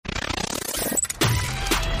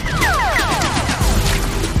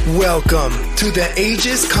Welcome to the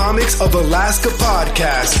Aegis Comics of Alaska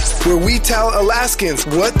podcast, where we tell Alaskans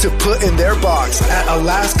what to put in their box at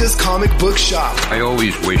Alaska's comic book shop. I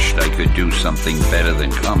always wished I could do something better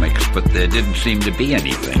than comics, but there didn't seem to be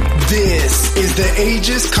anything. This is the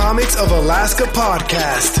Aegis Comics of Alaska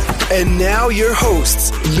podcast. And now your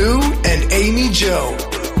hosts, Lou and Amy Jo.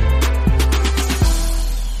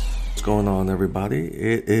 What's going on, everybody?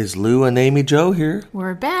 It is Lou and Amy Jo here.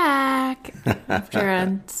 We're back after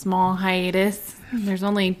a small hiatus. There's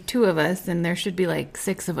only 2 of us, and there should be like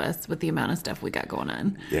 6 of us with the amount of stuff we got going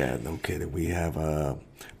on. Yeah, no kidding.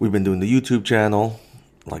 We've been doing the YouTube channel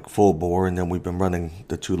like full bore, and then we've been running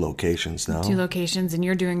the 2 locations now. 2 locations, and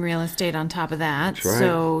you're doing real estate on top of that. That's right.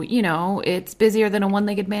 So, you know, it's busier than a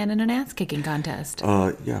one-legged man in an ass-kicking contest.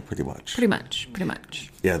 Yeah, pretty much. Pretty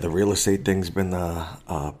much. Yeah, the real estate thing's been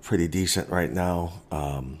pretty decent right now.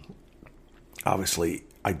 Obviously,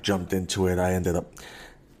 I jumped into it. I ended up...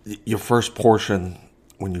 Your first portion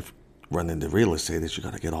when you run into real estate is you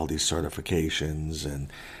got to get all these certifications,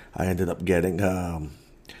 and I ended up getting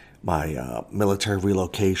my military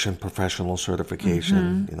relocation professional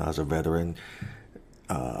certification. You know, as a veteran,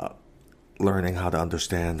 learning how to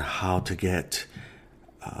understand how to get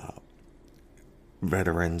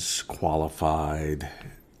veterans qualified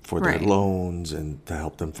for their loans and to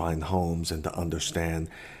help them find homes and to understand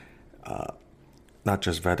not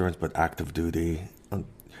just veterans but active duty.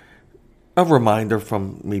 A reminder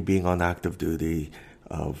from me being on active duty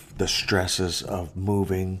of the stresses of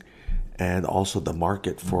moving, and also the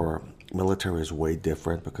market for military is way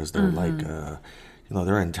different because they're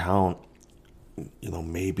they're in town,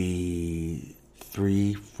 maybe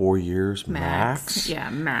 3-4 years max. Yeah,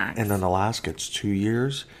 max. And in Alaska, it's 2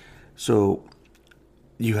 years. So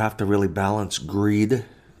you have to really balance greed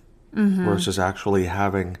versus actually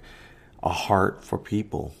having a heart for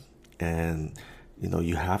people. And,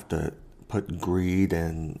 you have to put greed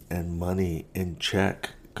and money in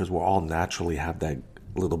check because we'll all naturally have that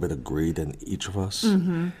little bit of greed in each of us.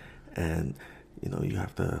 And, you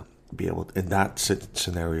have to be able to, in that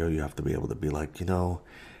scenario, you have to be able to be like,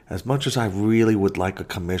 as much as I really would like a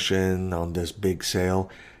commission on this big sale,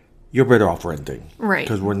 you're better off renting. Right.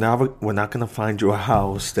 Because we're not going to find you a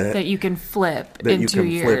house that you can flip in 2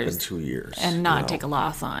 years. And not take a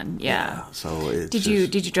loss on. Yeah. So it's Did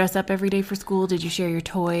you dress up every day for school? Did you share your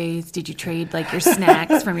toys? Did you trade like your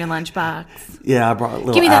snacks from your lunchbox? Yeah, I brought a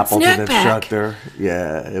little apple to the instructor.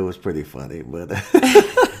 Yeah, it was pretty funny. But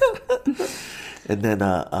and then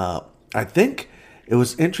I think it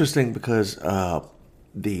was interesting because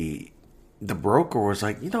the broker was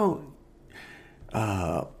like,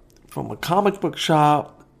 from a comic book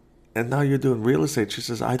shop, and now you're doing real estate. She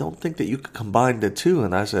says, I don't think that you could combine the 2.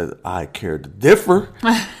 And I said, I care to differ.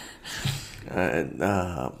 And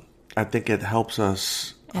I think it helps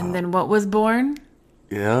us. And then what was born?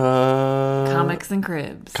 Yeah. Comics and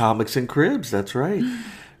Cribs. Comics and Cribs, that's right.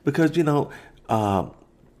 Because, who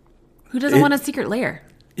doesn't want a secret lair?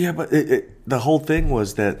 Yeah, but the whole thing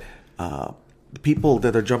was that the people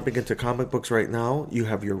that are jumping into comic books right now, you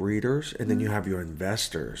have your readers and then you have your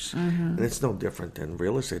investors. And it's no different than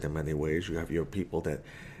real estate in many ways. You have your people that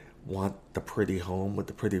want the pretty home with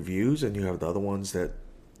the pretty views, and you have the other ones that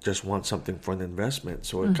just want something for an investment.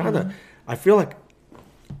 So it kind of, I feel like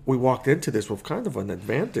we walked into this with kind of an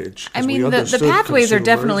advantage. I mean, the pathways are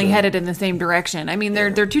definitely headed in the same direction. I mean, they're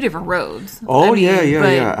 2 different roads. Oh, yeah,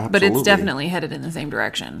 absolutely. But it's definitely headed in the same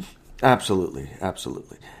direction. Absolutely.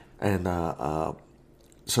 And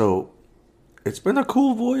so it's been a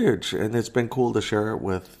cool voyage, and it's been cool to share it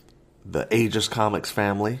with the Aegis Comics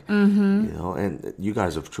family. And you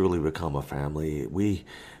guys have truly become a family.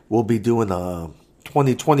 We'll be doing a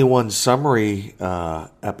 2021 summary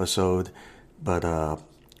episode, but I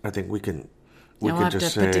think we can We'll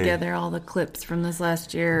just have to put together all the clips from this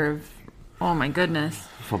last year of, oh my goodness.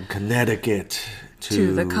 From Connecticut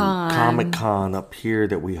to the con. Comic-Con up here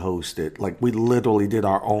that we hosted. Like, we literally did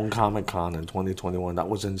our own Comic-Con in 2021. That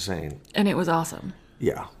was insane. And it was awesome.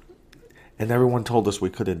 Yeah. And everyone told us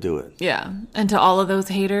we couldn't do it. Yeah. And to all of those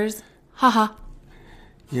haters, haha.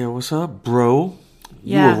 Yeah, what's up, bro?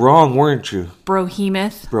 Yeah. You were wrong, weren't you?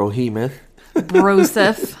 Brohemoth.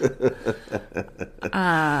 Broseph.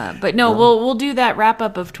 But no, we'll do that wrap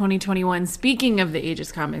up of 2021. Speaking of the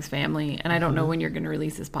Aegis Comics family, and I don't know when you're going to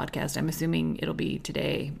release this podcast. I'm assuming it'll be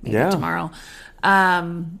today, maybe tomorrow.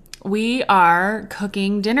 We are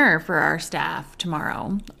cooking dinner for our staff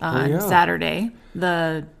tomorrow on Saturday,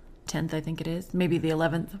 the 10th, I think it is. Maybe the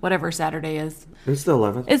 11th, whatever Saturday is. It's the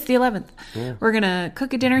 11th. It's the 11th. Yeah. We're going to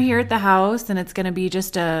cook a dinner here at the house, and it's going to be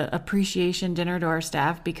just a appreciation dinner to our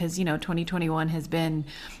staff because, 2021 has been,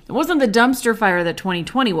 it wasn't the dumpster fire that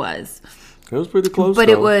 2020 was. It was pretty close, but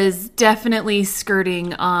though. It was definitely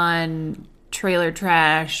skirting on trailer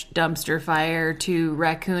trash, dumpster fire to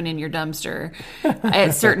raccoon in your dumpster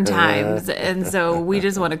at certain times. And so we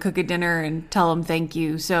just want to cook a dinner and tell them thank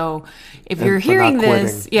you. So if you're hearing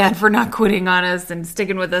this, for not quitting on us and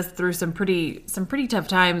sticking with us through some pretty tough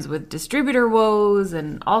times with distributor woes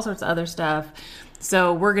and all sorts of other stuff.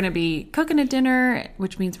 So we're going to be cooking a dinner,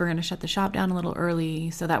 which means we're going to shut the shop down a little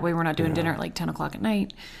early. So that way we're not doing dinner at like 10 o'clock at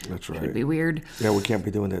night. That's right. It would be weird. Yeah, we can't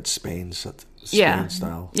be doing that Spain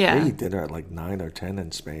style. Yeah. They eat dinner at like 9 or 10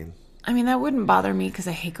 in Spain. I mean, that wouldn't bother me because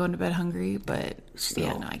I hate going to bed hungry. But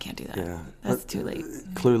Still, no, I can't do that. Yeah. That's too late.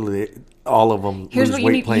 Clearly, all of them Here's lose what you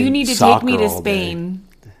weight need. playing You need to soccer take me to all Spain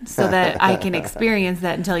so that I can experience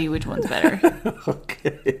that and tell you which one's better.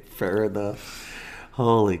 Okay, fair enough.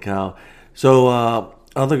 Holy cow. So,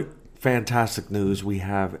 other fantastic news. We've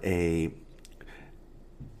already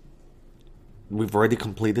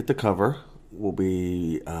completed the cover. We'll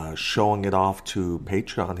be showing it off to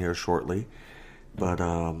Patreon here shortly. But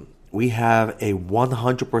we have a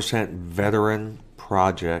 100% veteran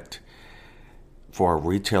project for a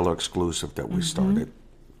retailer exclusive that we started.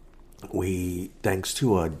 Thanks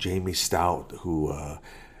to Jamie Stout, who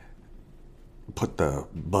put the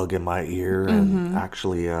bug in my ear and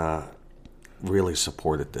actually really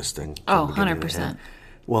supported this thing. Oh, 100%.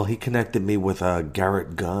 Well, he connected me with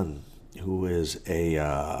Garrett Gunn, who is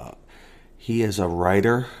he is a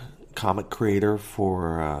writer, comic creator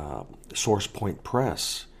for Source Point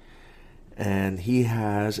Press. And he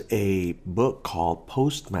has a book called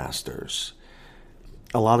Postmasters.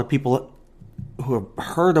 A lot of people who have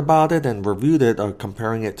heard about it and reviewed it are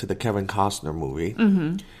comparing it to the Kevin Costner movie.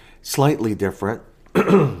 Slightly different.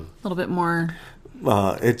 A little bit more.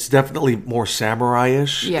 It's definitely more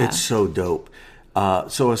samurai-ish. Yeah. It's so dope.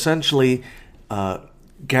 So essentially,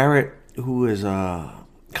 Garrett, who is a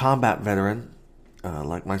combat veteran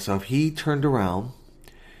like myself, he turned around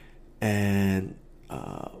and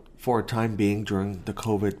for a time being during the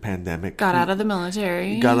COVID pandemic, Got out of the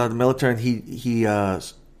military. And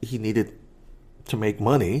he needed to make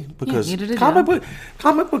money because needed a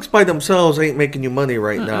comic books by themselves ain't making you money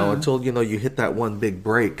right now until you hit that one big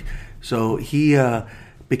break. So he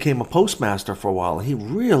became a postmaster for a while, and he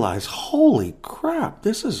realized, holy crap,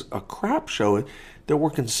 this is a crap show. They're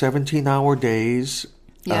working 17-hour days.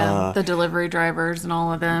 Yeah, the delivery drivers and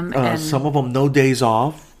all of them. And some of them no days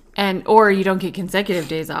off. Or you don't get consecutive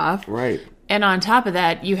days off. Right. And on top of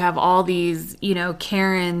that, you have all these,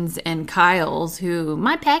 Karens and Kyles who,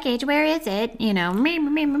 my package, where is it?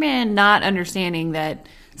 Not understanding that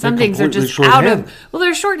some things are just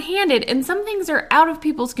they're shorthanded, and some things are out of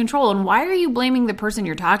people's control. And why are you blaming the person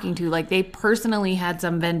you're talking to? Like they personally had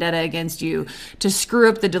some vendetta against you to screw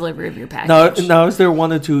up the delivery of your package. Now is there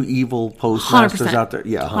one or two evil postmasters out there?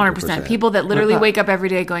 Yeah, 100%. People that literally wake up every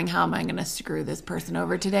day going, how am I going to screw this person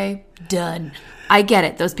over today? Done. I get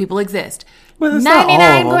it. Those people exist.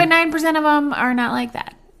 99.9% of them are not like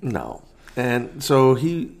that. No. And so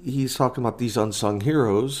he's talking about these unsung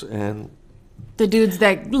heroes and the dudes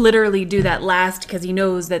that literally do that last because he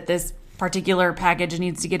knows that this particular package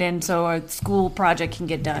needs to get in so a school project can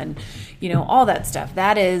get done. All that stuff.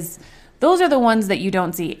 Those are the ones that you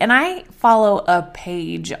don't see. And I follow a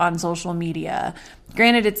page on social media.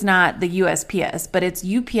 Granted, it's not the USPS, but it's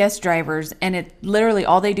UPS drivers. And it literally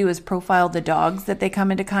all they do is profile the dogs that they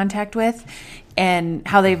come into contact with and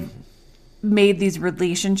how they've made these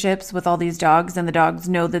relationships with all these dogs, and the dogs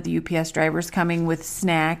know that the UPS driver's coming with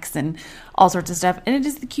snacks and all sorts of stuff. And it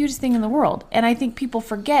is the cutest thing in the world. And I think people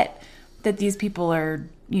forget that these people are,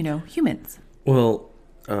 humans. Well,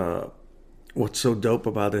 what's so dope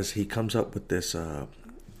about it is he comes up with this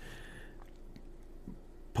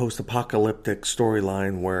post-apocalyptic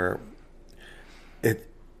storyline where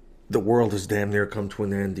the world has damn near come to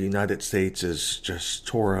an end. The United States is just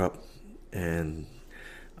tore up, and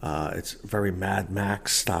it's very Mad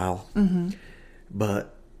Max style.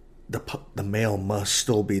 But the mail must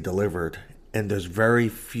still be delivered, and there's very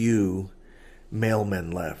few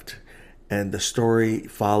mailmen left. And the story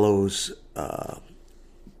follows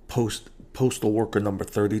postal worker number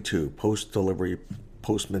 32, post-delivery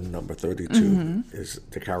postman number 32 is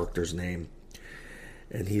the character's name.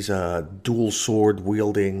 And he's a dual sword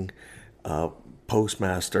wielding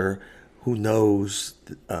postmaster who knows,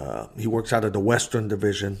 he works out of the Western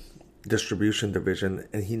distribution division,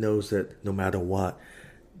 and he knows that no matter what,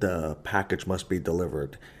 the package must be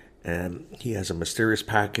delivered. and he has a mysterious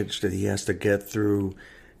package that he has to get through,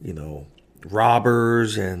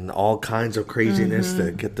 robbers and all kinds of craziness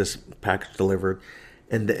to get this package delivered.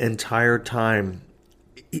 And the entire time,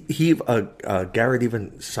 Garrett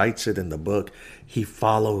even cites it in the book. He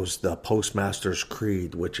follows the postmaster's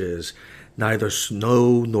creed, which is neither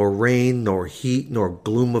snow nor rain nor heat nor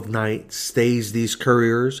gloom of night stays these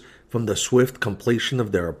couriers from the swift completion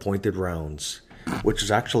of their appointed rounds, which is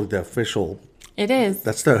actually the official. It is.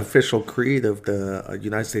 That's the official creed of the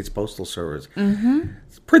United States Postal Service. Mm-hmm.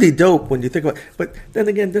 It's pretty dope when you think about it. But then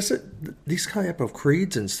again, these type of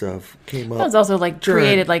creeds and stuff came up. That was also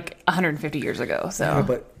created 150 years ago. So, yeah,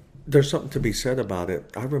 but there's something to be said about it.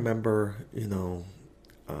 I remember,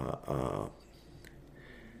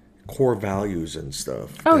 core values and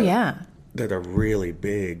stuff. Oh, yeah. That are really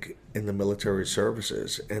big in the military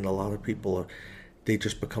services. And a lot of people, they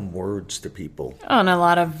just become words to people. Oh, and a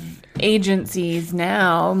lot of agencies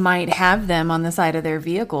now might have them on the side of their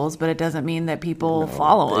vehicles, but it doesn't mean that people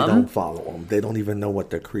follow them. They don't follow them. They don't even know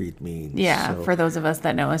what the creed means. Yeah, so. For those of us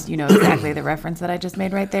that know us, you know exactly the reference that I just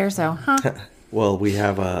made right there. So, Well, we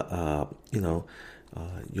have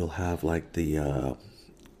you'll have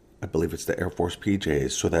I believe it's the Air Force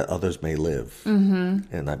PJs, so that others may live.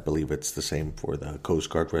 Mm-hmm. And I believe it's the same for the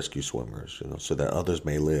Coast Guard rescue swimmers, so that others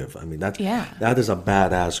may live. I mean, that is a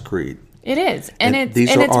badass creed. It is. And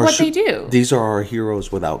it's what they do. These are our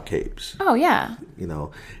heroes without capes. Oh, yeah.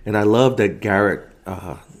 And I love that Garrett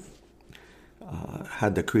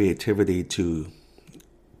had the creativity to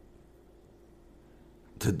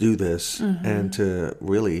do this and to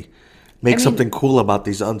really make something cool about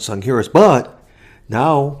these unsung heroes. But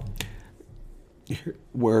now,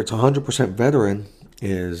 where it's 100% veteran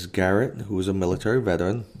is Garrett, who is a military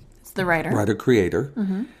veteran. It's the writer-creator.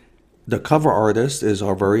 Mm-hmm. The cover artist is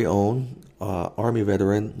our very own Army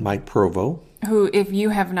veteran, Mike Provo. Who, if you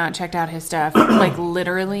have not checked out his stuff,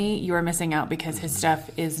 literally, you are missing out because his stuff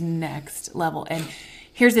is next level. And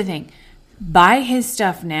here's the thing. Buy his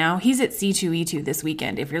stuff now. He's at C2E2 this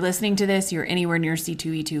weekend. If you're listening to this, you're anywhere near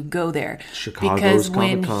C2E2, go there. Chicago's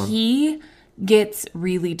Comic-Con. When he gets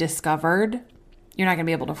really discovered, you're not going to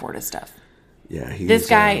be able to afford his stuff. Yeah,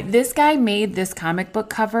 this guy made this comic book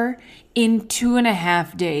cover in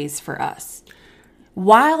 2.5 days for us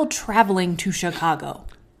while traveling to Chicago.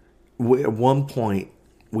 At one point,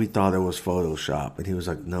 we thought it was Photoshop, and he was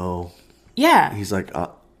like, "No." Yeah, he's like,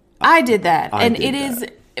 "I did that,"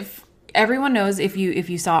 If everyone knows, if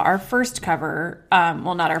you saw our first cover,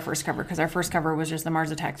 well, not our first cover, because our first cover was just the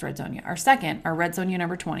Mars Attacks Red Sonja. Our second, our Red Sonja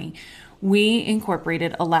number 20, we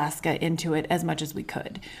incorporated Alaska into it as much as we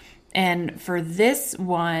could. And for this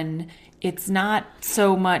one, it's not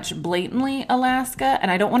so much blatantly Alaska, and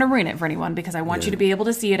I don't want to ruin it for anyone because I want you to be able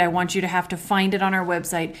to see it. I want you to have to find it on our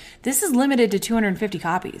website. This is limited to 250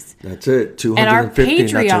 copies. That's it, 250, and our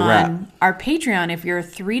Patreon, that's a wrap. Our Patreon, if you're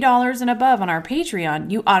 $3 and above on our Patreon,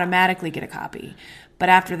 you automatically get a copy. But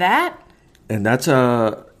after that... And that's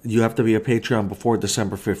you have to be a Patreon before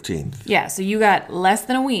December 15th. Yeah, so you got less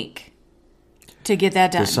than a week to get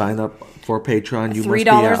that done. To sign up for Patreon, you must be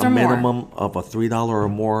at a minimum of a $3 or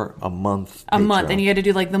more a month. A month, and you got to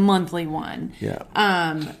do the monthly one. Yeah.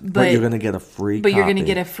 But you're going to get a free copy. But you're going to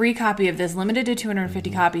get a free copy of this, limited to 250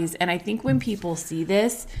 copies. And I think when people see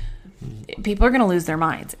this, people are going to lose their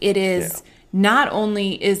minds. It is not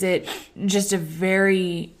only is it just a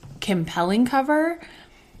very compelling cover,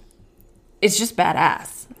 it's just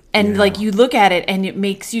badass. And you look at it and it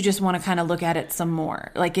makes you just want to kind of look at it some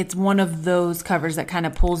more. It's one of those covers that kind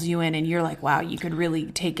of pulls you in and you're like, wow, you could really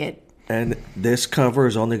take it. And this cover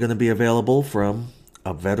is only going to be available from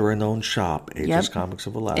a veteran-owned shop, Aegis Comics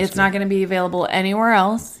of Alaska. It's not going to be available anywhere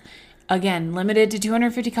else. Again, limited to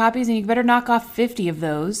 250 copies, and you better knock off 50 of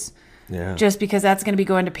those. Yeah. Just because that's going to be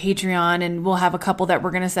going to Patreon, and we'll have a couple that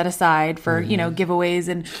we're going to set aside for, giveaways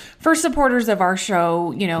and for supporters of our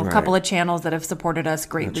show, a couple of channels that have supported us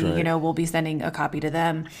greatly, we'll be sending a copy to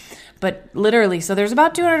them. But literally, so there's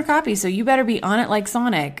about 200 copies, so you better be on it like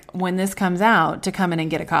Sonic when this comes out to come in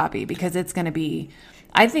and get a copy, because it's going to be,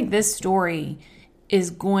 I think this story is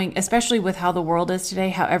going, especially with how the world is today,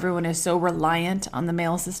 how everyone is so reliant on the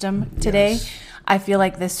mail system today. Yes. I feel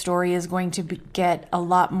like this story is going to get a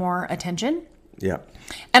lot more attention. Yeah.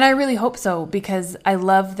 And I really hope so, because I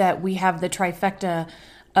love that we have the trifecta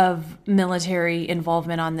of military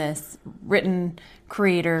involvement on this. Written,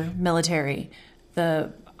 creator, military.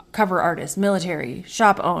 The cover artist, military.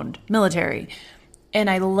 Shop owned, military. And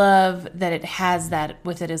I love that it has that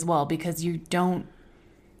with it as well, because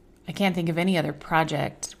I can't think of any other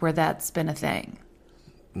project where that's been a thing.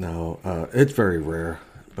 No, it's very rare.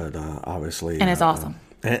 But obviously... And it's awesome.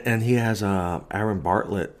 And he has Aaron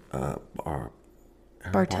Bartlett.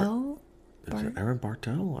 Bartel? Is it Aaron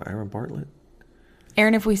Bartel or Aaron Bartlett?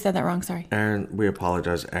 Aaron, if we said that wrong, sorry. Aaron, we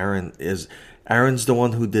apologize. Aaron's the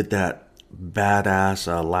one who did that badass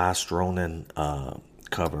Last Ronin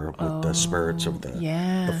cover with the spirits of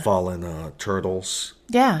the fallen turtles.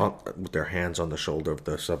 Yeah. With their hands on the shoulder of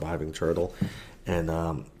the surviving turtle.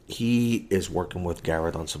 And he is working with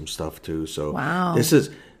Garrett on some stuff too. So wow.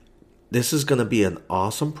 This is going to be an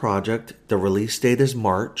awesome project. The release date is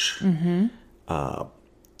March. Mm-hmm.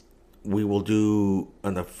 We will do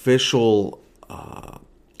an official,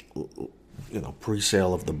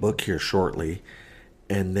 pre-sale of the book here shortly,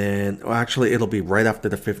 and then actually it'll be right after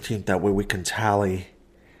the 15th. That way we can tally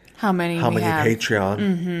how many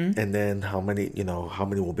Patreon, and then how many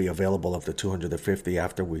will be available of the 250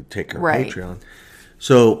 after we take our Patreon.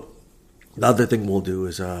 So the other thing we'll do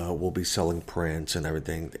is we'll be selling prints and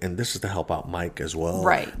everything, and this is to help out Mike as well.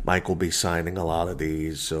 Right. Mike will be signing a lot of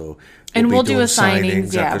these, so we'll do a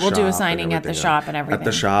signing. Yeah, we'll do a signing at the shop and everything. At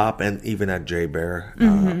the shop and even at J Bear.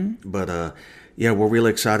 But we're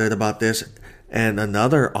really excited about this. And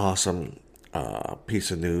another awesome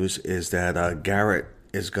piece of news is that Garrett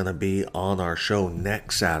is going to be on our show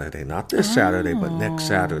next Saturday. Not this Saturday, but next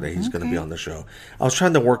Saturday he's going to be on the show. I was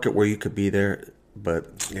trying to work it where you could be there, but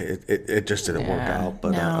it just didn't work out.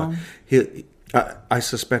 But I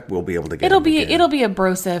suspect we'll be able to get it'll be a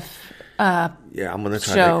Broseph I'm gonna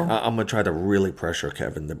try show. I'm gonna try to really pressure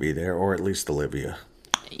Kevin to be there, or at least Olivia.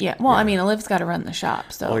 Yeah, well, I mean, Olivia's got to run the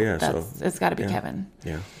shop, so it's got to be Kevin.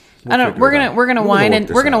 Yeah, we're gonna wine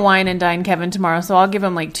and dine Kevin tomorrow, so I'll give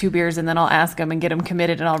him like 2 beers and then I'll ask him and get him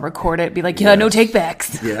committed and I'll record it. Be like, no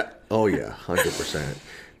takebacks. Yeah. Oh yeah, 100%.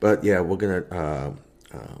 But yeah, we're gonna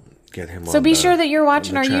get him. So be sure that you're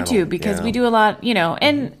watching our channel. YouTube, because we do a lot,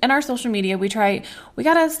 and our social media. We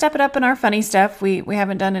gotta step it up in our funny stuff. We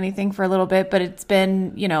haven't done anything for a little bit, but it's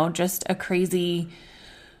been, just a crazy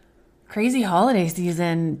holiday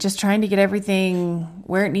season, just trying to get everything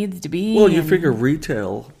where it needs to be. Well, you figure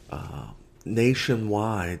retail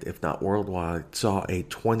nationwide, if not worldwide, saw a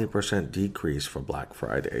 20% decrease for Black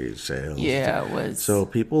Friday sales. Yeah, it was. So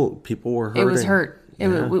people were hurting. It was hurt.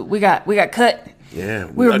 We got cut. Yeah,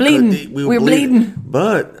 we were bleeding. We were bleeding.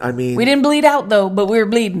 But I mean, we didn't bleed out though, but we were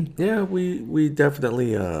bleeding. Yeah, we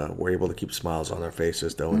definitely were able to keep smiles on our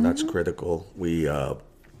faces though, and that's critical.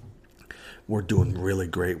 We're doing really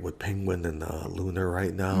great with Penguin and Lunar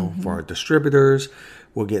right now for our distributors.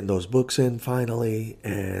 We're getting those books in finally,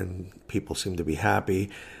 and people seem to be happy.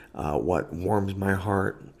 What warms my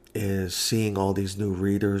heart is seeing all these new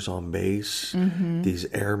readers on base, these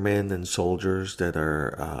airmen and soldiers that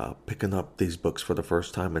are picking up these books for the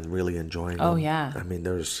first time and really enjoying them. Oh, yeah. I mean,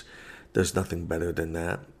 there's nothing better than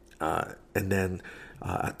that. And then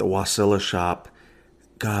at the Wasilla shop,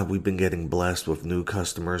 God, we've been getting blessed with new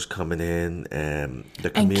customers coming in, and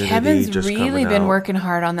the community Kevin's just really coming been out. working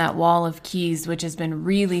hard on that wall of keys, which has been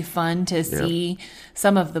really fun to see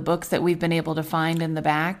some of the books that we've been able to find in the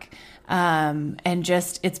back. And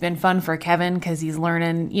just, it's been fun for Kevin because he's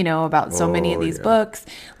learning, about so many of these books.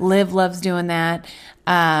 Liv loves doing that.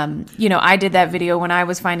 I did that video when I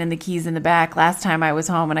was finding the keys in the back last time I was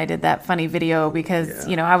home, and I did that funny video because,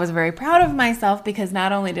 I was very proud of myself because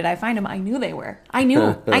not only did I find them, I knew they were. I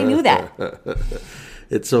knew that.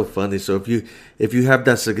 It's so funny. So if you have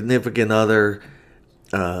that significant other,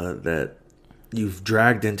 that you've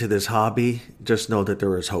dragged into this hobby, just know that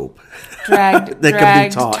there is hope. Dragged,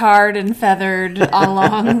 tarred and feathered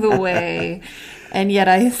along the way. And yet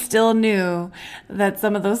I still knew that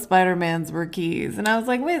some of those Spider-Mans were keys. And I was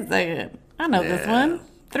like, wait a second. I know this one.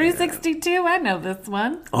 362, I know this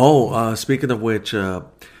one. Oh, speaking of which,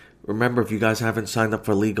 remember, if you guys haven't signed up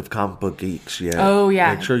for League of Comic Book Geeks yet, oh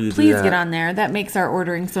yeah, make sure you please do that. Get on there. That makes our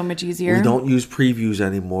ordering so much easier. We don't use previews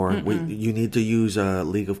anymore. You need to use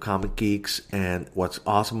League of Comic Geeks. And what's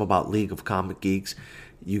awesome about League of Comic Geeks,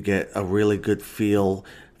 you get a really good feel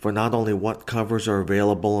for not only what covers are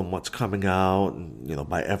available and what's coming out, and,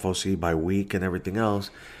 by FOC, by week, and everything else.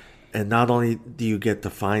 And not only do you get to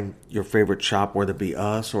find your favorite shop, whether it be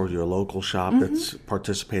us or your local shop that's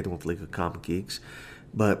participating with League of Comic Geeks,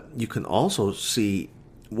 but you can also see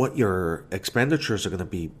what your expenditures are going to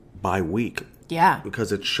be by week. Yeah.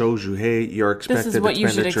 Because it shows you, hey, your expected this is what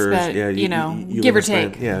expenditures. You should expect, you're give or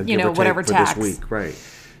spend, take. give or whatever take tax. For this week, right.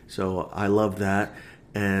 So I love that.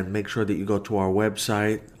 And make sure that you go to our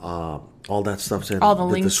website. All that stuff's in all the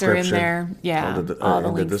links description. Are in there. Yeah. All the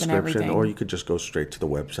in links the description. and everything. Or you could just go straight to the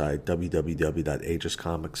website,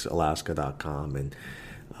 www.aegiscomicsalaska.com, and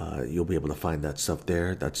you'll be able to find that stuff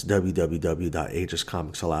there. That's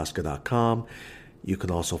www.aegiscomicsalaska.com. You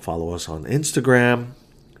can also follow us on Instagram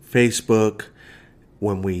Facebook.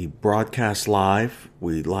 When we broadcast live,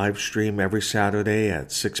 we live stream every Saturday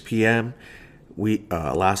at 6 p.m.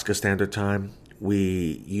 Alaska Standard Time.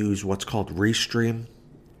 We use what's called Restream,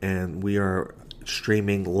 and we are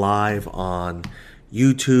streaming live on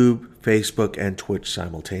YouTube, Facebook, and Twitch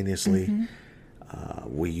simultaneously.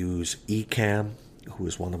 We use Ecamm, who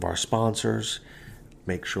is one of our sponsors.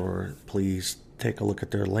 Make sure, please take a look at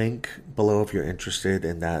their link below if you're interested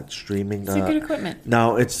in that streaming. It's good equipment.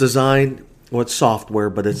 Now, it's designed, it's software,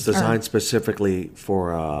 but it's designed specifically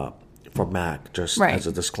for Mac, just as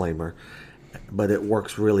a disclaimer. But it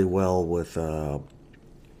works really well with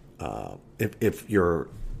if you're,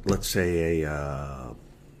 let's say, a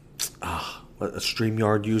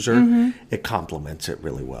StreamYard user, it complements it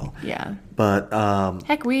really well. Yeah. But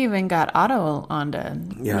heck, we even got Otto onto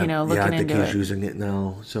looking into it. I think he's using it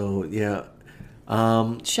now. So yeah.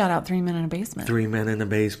 Shout out 3 Men in a Basement. 3 Men in a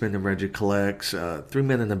Basement and Reggie Collects. 3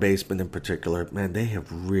 Men in a Basement in particular, man, they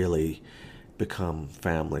have really become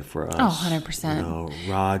family for us. Oh, 100%. You know,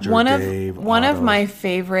 Roger, Dave, one Otto. of my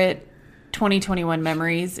favorite 2021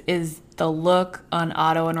 memories is the look on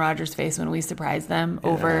Otto and Roger's face when we surprised them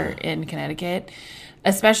over in Connecticut.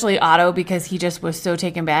 Especially Otto, because he just was so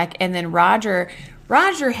taken back. And then Roger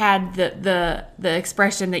had the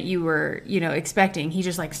expression that you were, expecting. He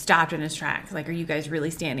just like stopped in his tracks. Like, are you guys really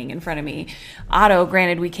standing in front of me? Otto,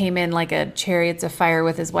 granted, we came in like a Chariots of Fire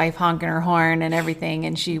with his wife honking her horn and everything,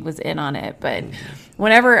 and she was in on it. But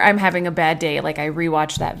whenever I'm having a bad day, like, I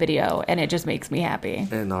rewatch that video and it just makes me happy.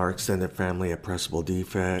 And our extended family at Pressable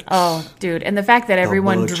Defects. Oh, dude. And the fact that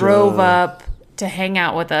everyone drove up to hang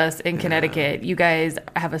out with us in Connecticut. You guys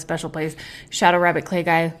have a special place. Shadow Rabbit Clay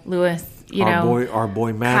Guy, Lewis, our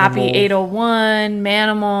boy Manimal. Copy 801,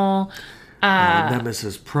 Manimal.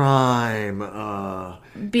 Nemesis Prime.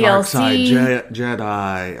 BLC. Darkside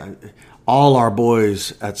Jedi. All our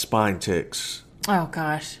boys at Spine Ticks. Oh,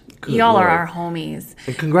 gosh. Good Y'all Lord. are our homies.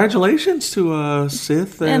 And congratulations to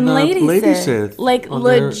Sith and Lady Sith. Like,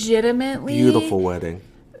 legitimately. Beautiful wedding.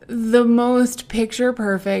 The most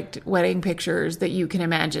picture-perfect wedding pictures that you can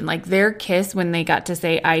imagine. Like, their kiss when they got to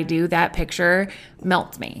say, I do, that picture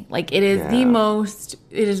melts me. Like, it is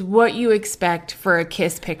it is what you expect for a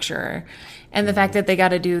kiss picture. And the fact that they got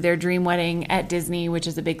to do their dream wedding at Disney, which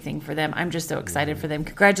is a big thing for them. I'm just so excited for them.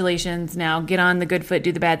 Congratulations. Now get on the good foot,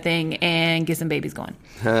 do the bad thing, and get some babies going.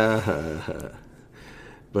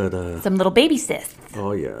 But some little baby sis.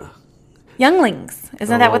 Oh, yeah. Younglings.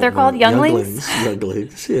 Isn't that what they're called? Younglings?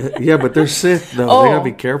 Younglings. Yeah, but they're Sith, though. They got to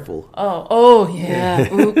be careful. Oh,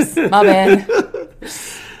 yeah. Oops. My bad.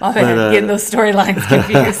 Getting those storylines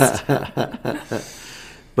confused.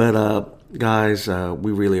 But, guys,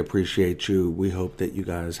 we really appreciate you. We hope that you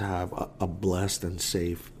guys have a blessed and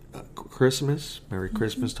safe Christmas. Merry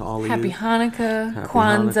Christmas to all of you. Happy Hanukkah. Happy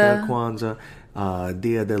Kwanzaa. Kwanzaa.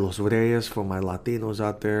 Dia de los Reyes for my Latinos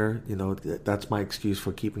out there. That's my excuse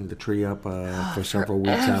for keeping the tree up for several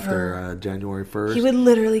weeks after January 1st. He would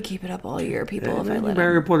literally keep it up all year, people, if I let him.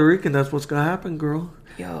 Marry a Puerto Rican, that's what's going to happen, girl.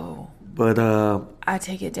 Yo. But I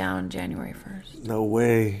take it down January 1st. No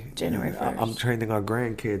way. January 1st. I'm training our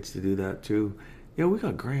grandkids to do that too. Yeah, we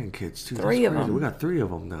got grandkids too. 3 of them. We got 3 of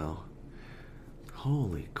them now.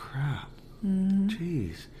 Holy crap.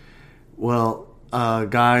 Jeez. Well,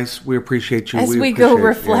 guys, we appreciate you. As we go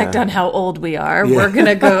reflect on how old we are, we're going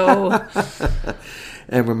to go.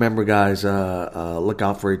 And remember, guys, look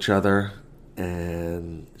out for each other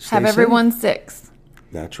and stay have everyone 6.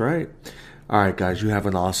 That's right. All right, guys, you have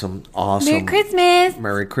an awesome Merry Christmas.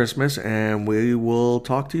 Merry Christmas, and we will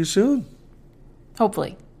talk to you soon.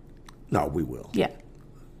 Hopefully. No, we will. Yeah.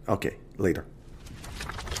 Okay, later.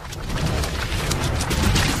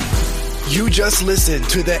 You just listened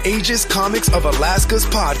to the Aegis Comics of Alaska's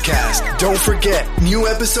podcast. Don't forget, new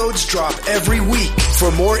episodes drop every week.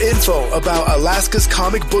 For more info about Alaska's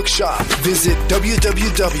comic book shop, visit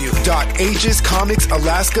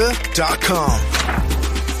www.aegiscomicsalaska.com.